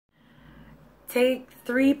take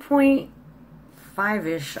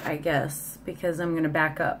 3.5-ish, I guess, because I'm going to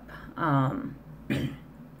back up.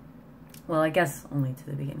 Well, I guess only to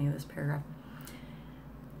the beginning of this paragraph.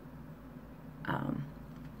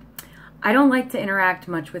 I don't like to interact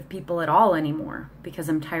much with people at all anymore because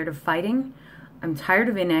I'm tired of fighting, I'm tired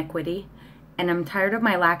of inequity, and I'm tired of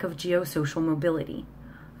my lack of geosocial mobility.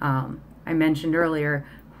 I mentioned earlier,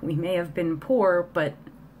 we may have been poor, but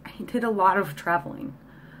I did a lot of traveling.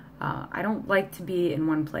 I don't like to be in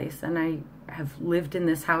one place, and I have lived in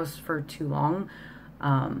this house for too long,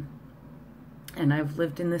 and I've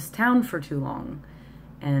lived in this town for too long,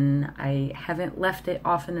 and I haven't left it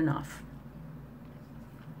often enough.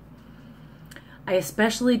 I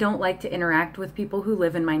especially don't like to interact with people who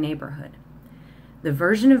live in my neighborhood. The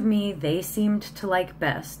version of me they seemed to like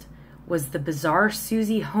best was the bizarre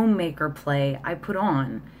Susie Homemaker play I put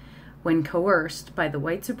on when coerced by the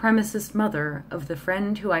white supremacist mother of the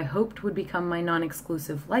friend who I hoped would become my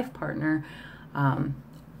non-exclusive life partner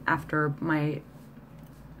after my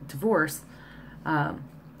divorce,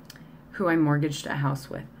 who I mortgaged a house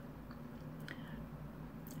with.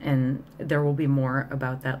 And there will be more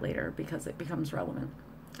about that later because it becomes relevant.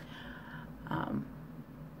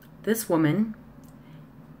 This woman,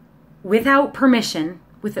 without permission,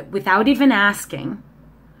 without even asking,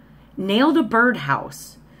 nailed a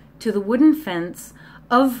birdhouse to the wooden fence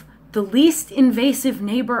of the least invasive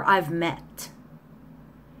neighbor I've met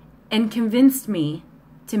and convinced me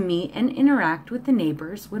to meet and interact with the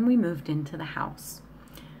neighbors when we moved into the house,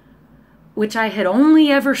 which I had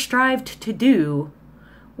only ever strived to do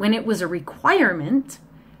when it was a requirement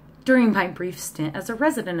during my brief stint as a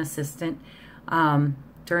resident assistant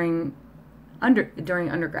during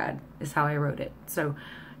undergrad, is how I wrote it. So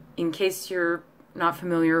in case you're not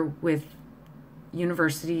familiar with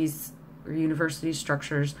universities or university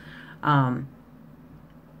structures,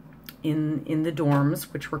 in the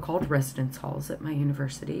dorms, which were called residence halls at my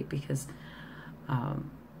university, because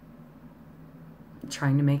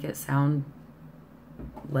trying to make it sound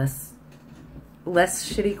less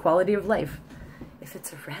shitty quality of life. If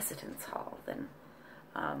it's a residence hall, then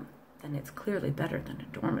it's clearly better than a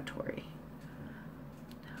dormitory.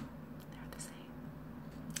 No, they're the same.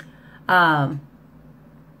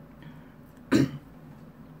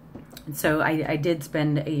 And so I did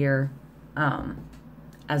spend a year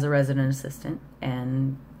as a resident assistant,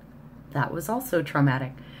 and that was also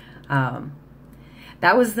traumatic.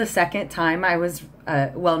 That was the second time I was,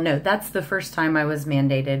 well, no, that's the first time I was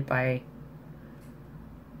mandated by,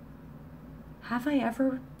 have I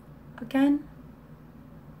ever again?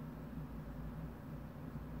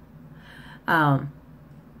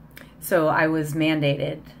 So I was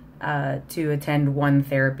mandated to attend one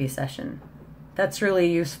therapy session. That's really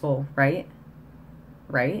useful, right?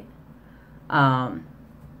 Right? And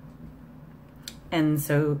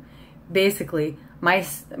so basically my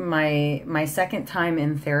second time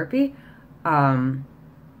in therapy, the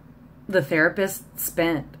therapist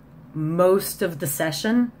spent most of the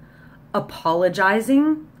session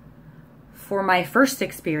apologizing for my first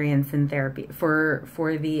experience in therapy,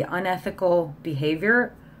 for the unethical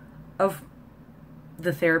behavior of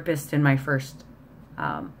the therapist in my first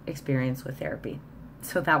experience with therapy.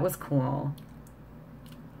 So that was cool.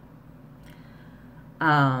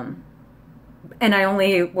 And I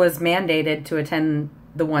only was mandated to attend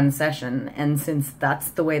the one session, and since that's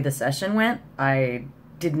the way the session went, I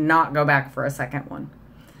did not go back for a second one.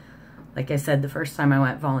 Like I said, the first time I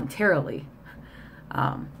went voluntarily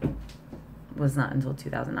was not until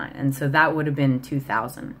 2009, and so that would have been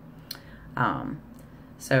 2000.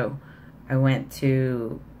 So I went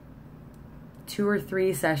to 2 or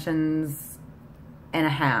 3 sessions and a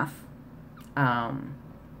half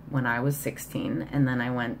when I was 16, and then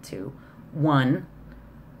I went to 1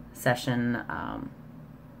 session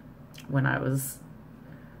when I was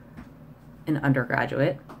an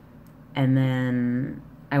undergraduate, and then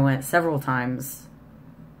I went several times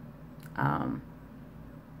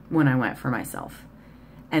when I went for myself.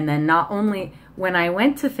 And then not only when I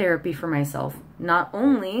went to therapy for myself, not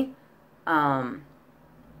only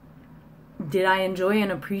did I enjoy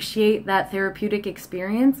and appreciate that therapeutic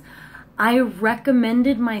experience, I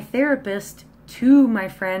recommended my therapist to my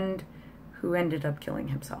friend who ended up killing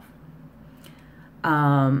himself.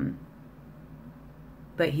 But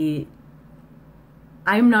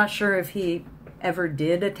I'm not sure if he ever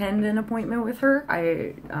did attend an appointment with her.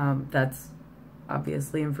 That's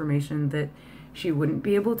obviously information that she wouldn't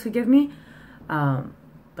be able to give me.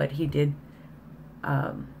 But he did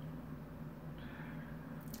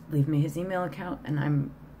leave me his email account,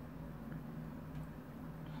 and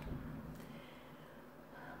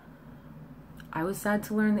I was sad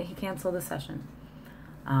to learn that he canceled the session.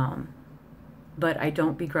 But I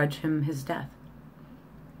don't begrudge him his death.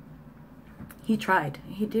 He tried.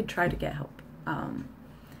 He did try to get help.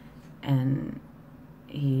 And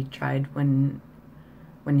he tried when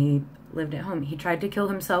he lived at home. He tried to kill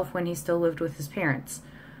himself when he still lived with his parents.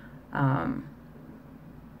 And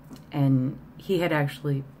he had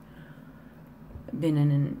actually been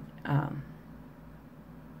in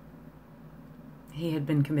he had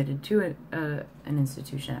been committed to an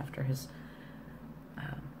institution after his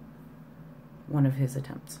one of his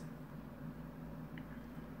attempts.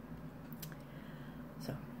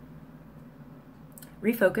 So,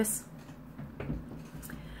 refocus.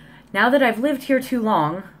 Now that I've lived here too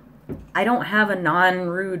long, I don't have a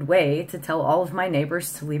non-rude way to tell all of my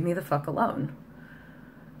neighbors to leave me the fuck alone.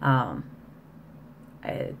 I've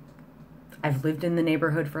lived in the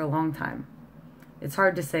neighborhood for a long time. It's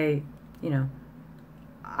hard to say, you know,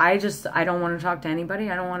 I don't want to talk to anybody.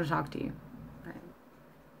 I don't want to talk to you.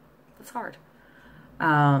 That's hard.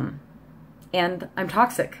 And I'm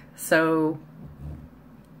toxic. So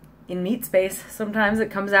in meat space, sometimes it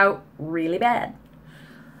comes out really bad.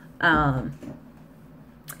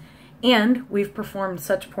 And we've performed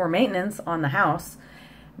such poor maintenance on the house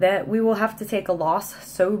that we will have to take a loss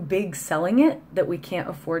so big selling it that we can't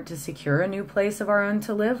afford to secure a new place of our own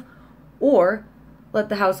to live, or let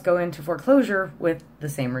the house go into foreclosure with the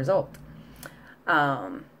same result.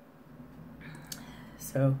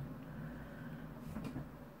 So,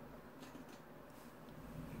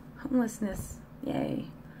 homelessness, yay.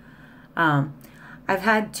 I've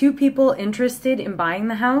had 2 people interested in buying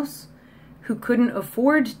the house who couldn't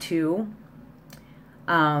afford to,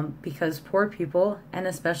 because poor people, and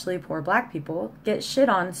especially poor black people, get shit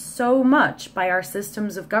on so much by our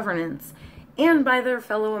systems of governance and by their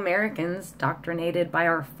fellow Americans, doctrinated by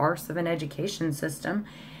our farce of an education system,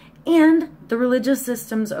 and the religious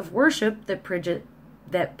systems of worship that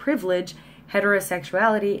privilege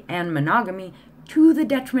heterosexuality and monogamy to the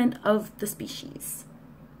detriment of the species.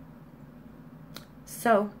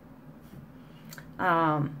 So,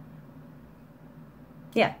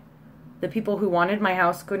 yeah, the people who wanted my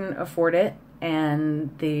house couldn't afford it,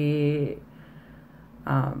 and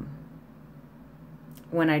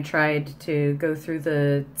when I tried to go through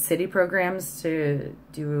the city programs to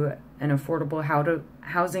do an affordable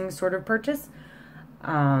housing sort of purchase,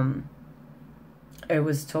 I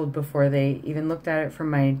was told before they even looked at it from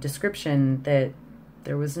my description that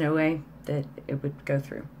there was no way that it would go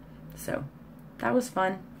through. So that was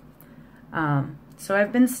fun. So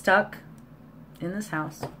I've been stuck in this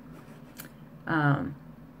house. All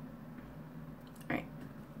right.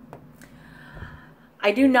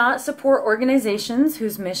 I do not support organizations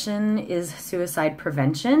whose mission is suicide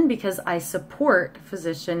prevention because I support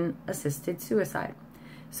physician-assisted suicide.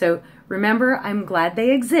 So remember, I'm glad they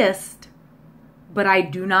exist, but I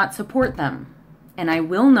do not support them, and I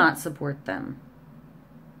will not support them.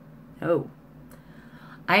 No.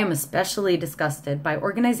 I am especially disgusted by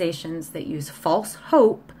organizations that use false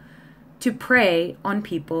hope to prey on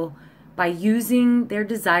people by using their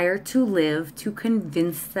desire to live to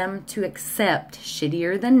convince them to accept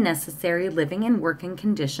shittier than necessary living and working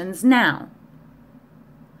conditions now.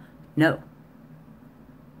 No.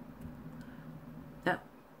 No.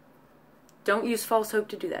 Don't use false hope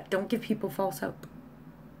to do that. Don't give people false hope.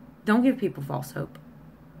 Don't give people false hope.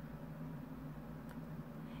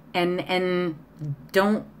 And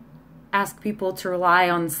don't ask people to rely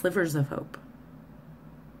on slivers of hope.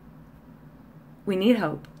 We need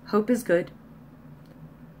hope. Hope is good.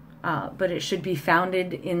 But it should be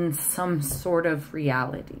founded in some sort of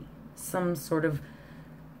reality, some sort of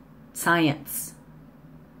science.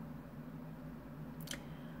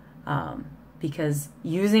 Because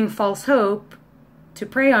using false hope to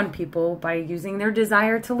prey on people by using their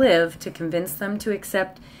desire to live to convince them to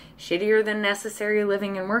accept shittier than necessary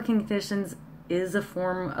living and working conditions is a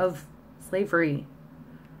form of slavery.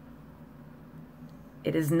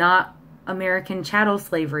 It is not American chattel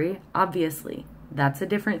slavery, obviously. That's a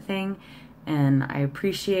different thing, and I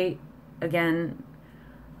appreciate, again,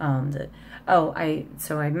 so I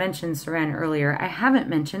mentioned Saran earlier. I haven't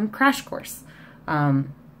mentioned Crash Course. I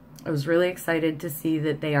was really excited to see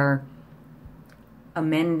that they are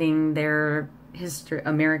amending their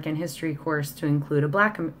American history course to include a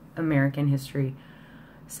Black American history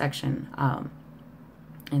section.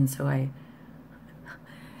 And so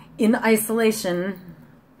in isolation,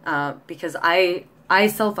 because I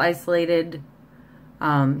self-isolated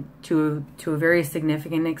to a very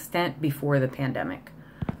significant extent before the pandemic.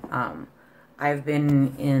 I've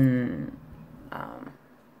been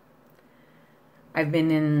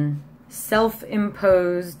in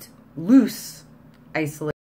self-imposed loose isolation